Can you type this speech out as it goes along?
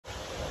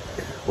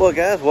Well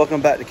guys,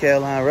 welcome back to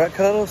Carolina Rut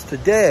Cuddles.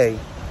 Today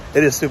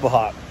it is super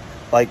hot.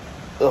 Like,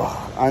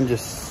 I'm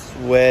just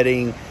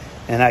sweating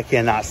and I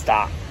cannot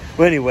stop.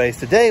 Well, anyways,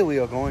 today we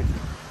are going to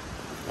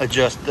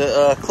adjust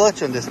the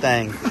clutch on this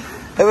thing.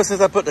 Ever since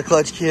I put the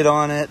clutch kit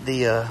on it,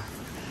 the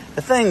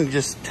thing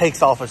just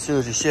takes off as soon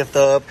as you shift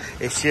up.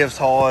 It shifts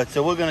hard,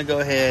 so we're gonna go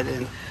ahead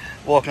and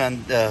walk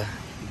on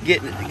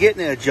getting it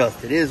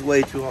adjusted. It is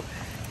way too hard.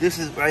 This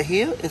is right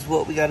here is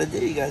what we gotta do.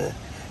 You gotta,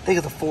 I think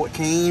it's a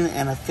 14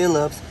 and a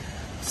Phillips.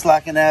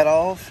 Slacken that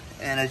off,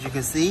 and as you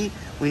can see,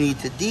 we need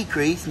to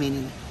decrease,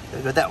 meaning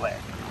go that way.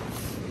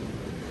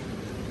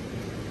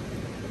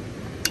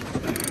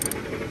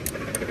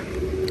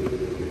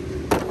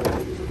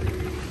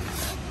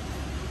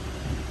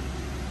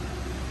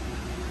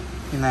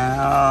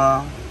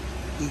 Now,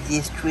 you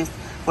just twist.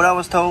 What I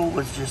was told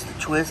was just to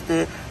twist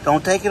it.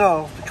 Don't take it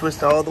off, but twist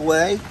it all the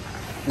way.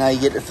 Now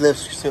you get the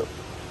Phillips screw,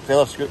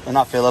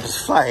 not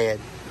Phillips, flathead.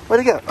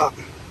 Where'd it go? Oh,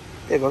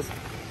 there it goes.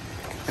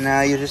 And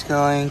now you're just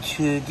going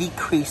to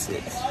decrease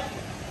it.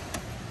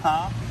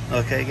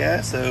 Okay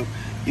guys, so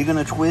you're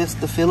gonna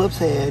twist the Phillips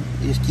head.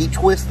 You just keep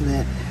twisting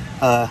it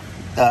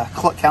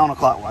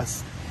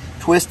counterclockwise.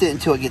 Twist it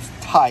until it gets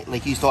tight,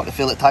 like you start to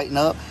feel it tighten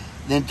up,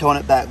 then turn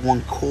it back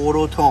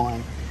 1/4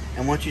 time.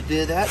 And once you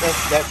did that,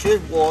 that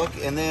should work.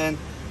 And then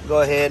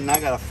go ahead, and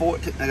I got a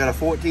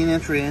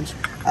 14-inch wrench.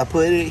 I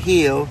put it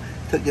here,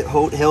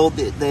 held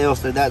it there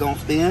so that don't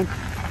spin,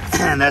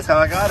 and that's how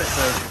I got it.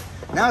 So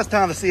now it's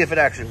time to see if it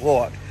actually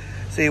worked.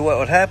 See, what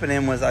was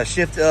happening was I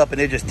shifted up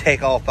and it just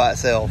take off by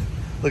itself.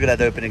 Look at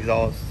that open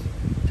exhaust.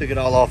 Took it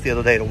all off the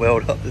other day to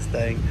weld up this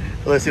thing.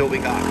 So let's see what we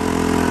got.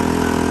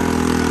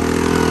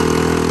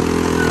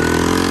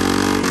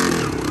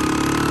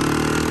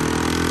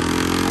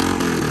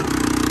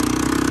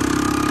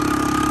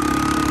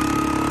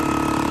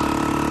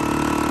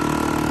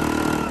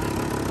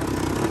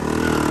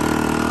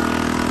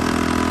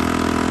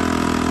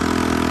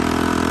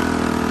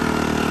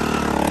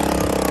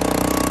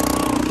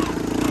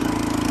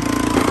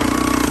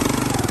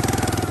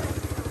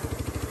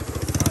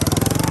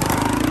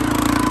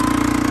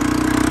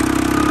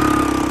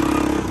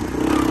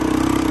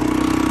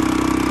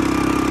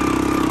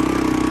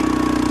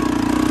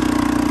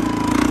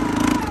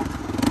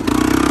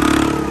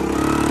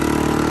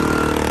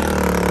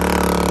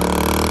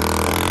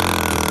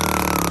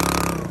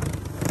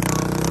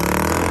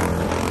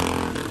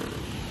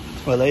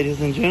 Well, ladies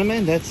and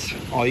gentlemen, that's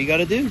all you got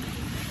to do.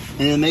 And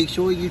then make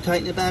sure you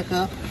tighten it back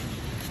up.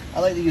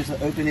 I like to use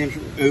an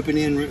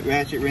open-end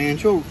ratchet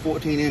wrench or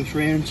 14-inch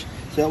wrench.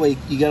 So that way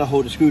you got to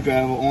hold the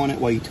screwdriver on it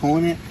while you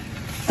torn it.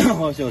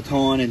 Once you're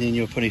torn, and then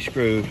you're pretty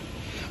screwed.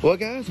 Well,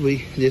 guys,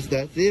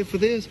 that's it for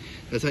this.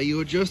 That's how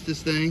you adjust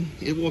this thing.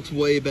 It works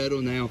way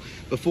better now.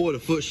 Before, the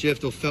foot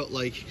shifter felt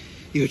like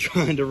you were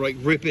trying to like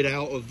rip it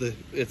out of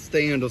its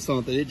stand or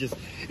something.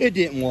 It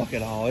didn't work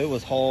at all. It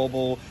was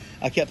horrible.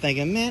 I kept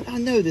thinking, man, I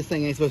know this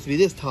thing ain't supposed to be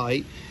this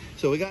tight.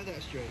 So we got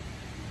that straight.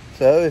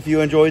 So if you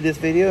enjoyed this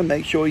video,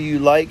 make sure you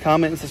like,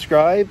 comment, and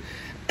subscribe.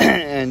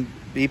 And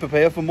be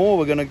prepared for more.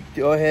 We're going to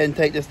go ahead and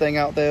take this thing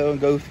out there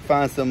and go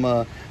find some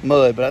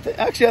mud. But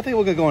I think we're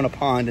going to go in a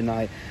pond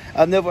tonight.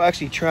 I've never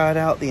actually tried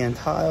out the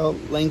entire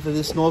length of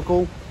this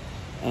snorkel.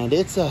 And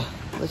it's,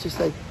 let's just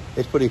say,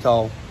 it's pretty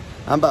tall.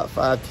 I'm about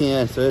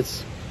 5'10", so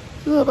it's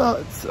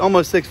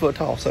almost 6 foot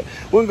tall. So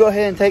we're gonna go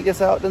ahead and take this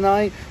out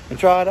tonight and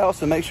try it out.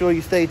 So make sure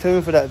you stay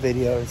tuned for that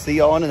video, and see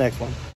y'all on the next one.